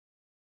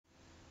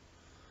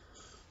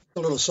A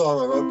little song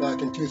I wrote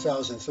back in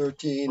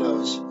 2013. I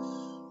was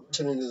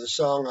listening to the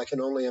song I Can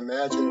Only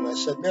Imagine, and I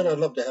said, man, I'd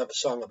love to have a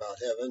song about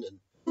heaven.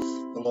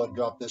 And the Lord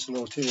dropped this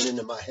little tune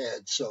into my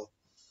head. So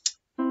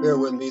bear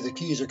with me. The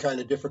keys are kind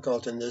of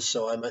difficult in this,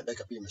 so I might make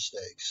a few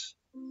mistakes.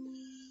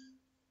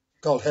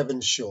 It's called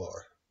Heaven's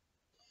Shore.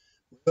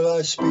 Will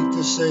I speak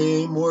the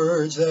same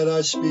words that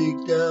I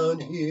speak down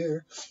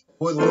here,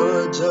 with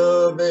words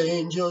of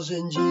angels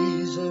in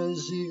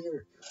Jesus'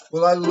 ear?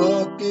 Will I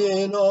look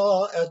in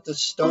awe at the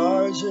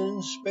stars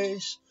in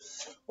space,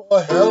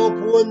 or help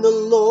when the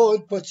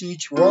Lord puts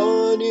each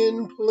one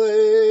in place?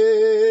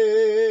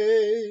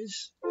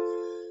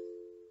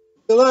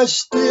 Will I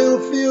still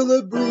feel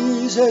the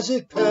breeze as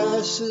it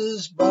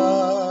passes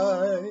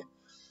by,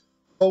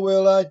 or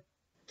will I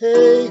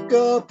take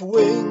up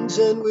wings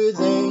and with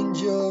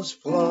angels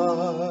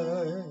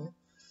fly?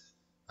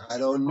 I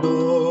don't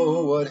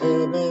know what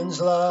heaven's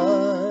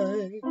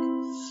like,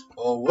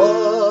 or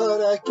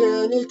what I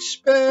can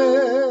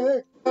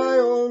expect. I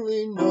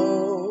only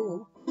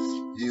know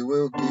He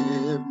will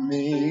give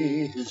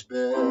me His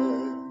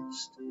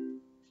best.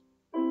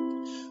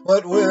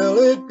 What will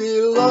it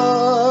be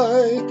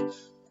like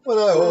when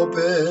I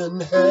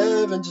open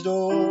heaven's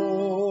door?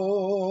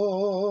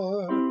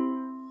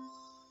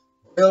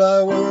 Will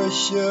I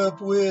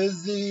worship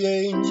with the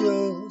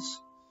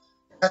angels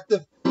at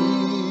the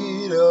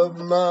feet of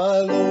my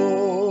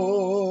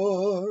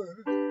Lord?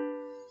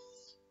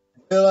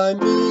 Will I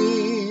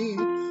meet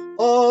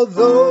all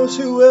those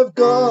who have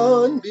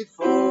gone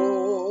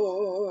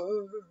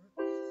before?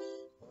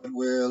 What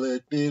will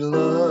it be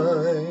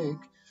like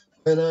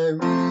when I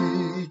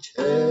reach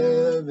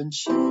heaven's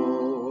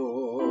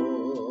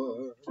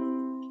shore?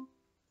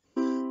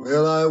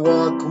 Will I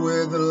walk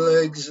with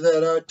legs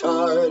that are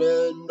tired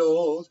and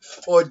old,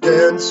 or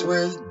dance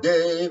with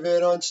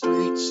David on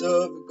streets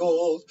of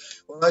gold?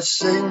 Will I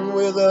sing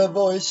with a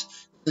voice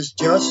that's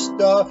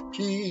just off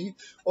key,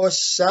 or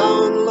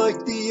sound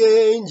like the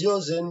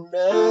angels in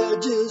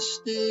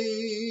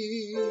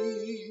majesty?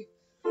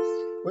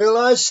 Will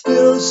I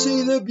still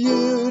see the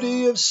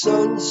beauty of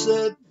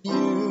sunset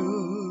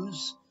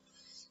views,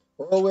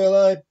 or will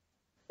I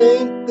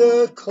paint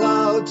the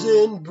clouds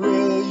in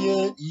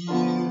brilliant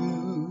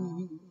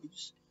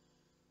hues?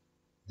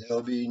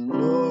 There'll be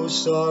no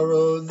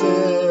sorrow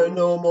there,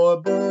 no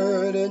more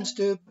burdens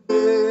to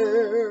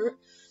bear,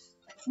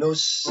 no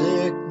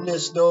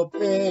sickness, no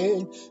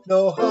pain,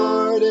 no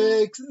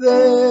heartache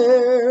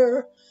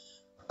there.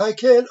 I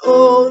can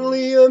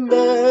only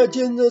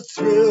imagine the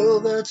thrill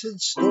that's in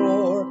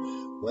store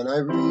when I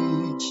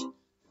reach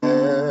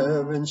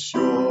heaven's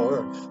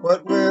shore.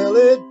 What will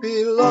it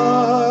be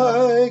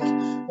like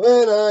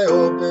when I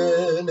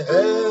open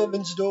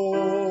heaven's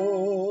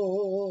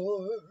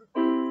door?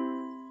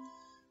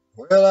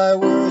 Will I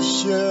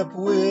worship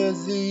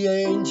with the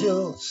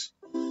angels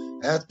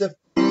at the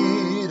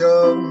feet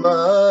of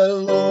my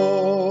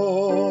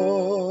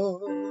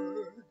Lord?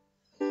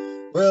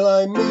 Will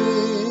I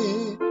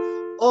meet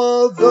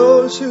all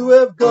those who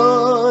have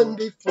gone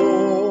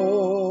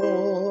before?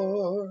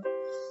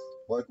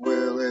 What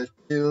will it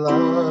be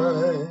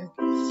like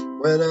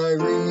when I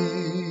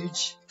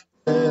reach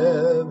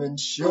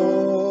heaven's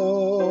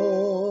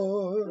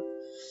shore?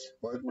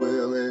 What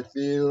will it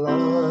be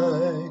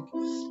like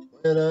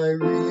when I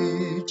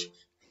reach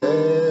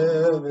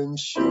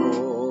heaven's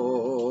shore?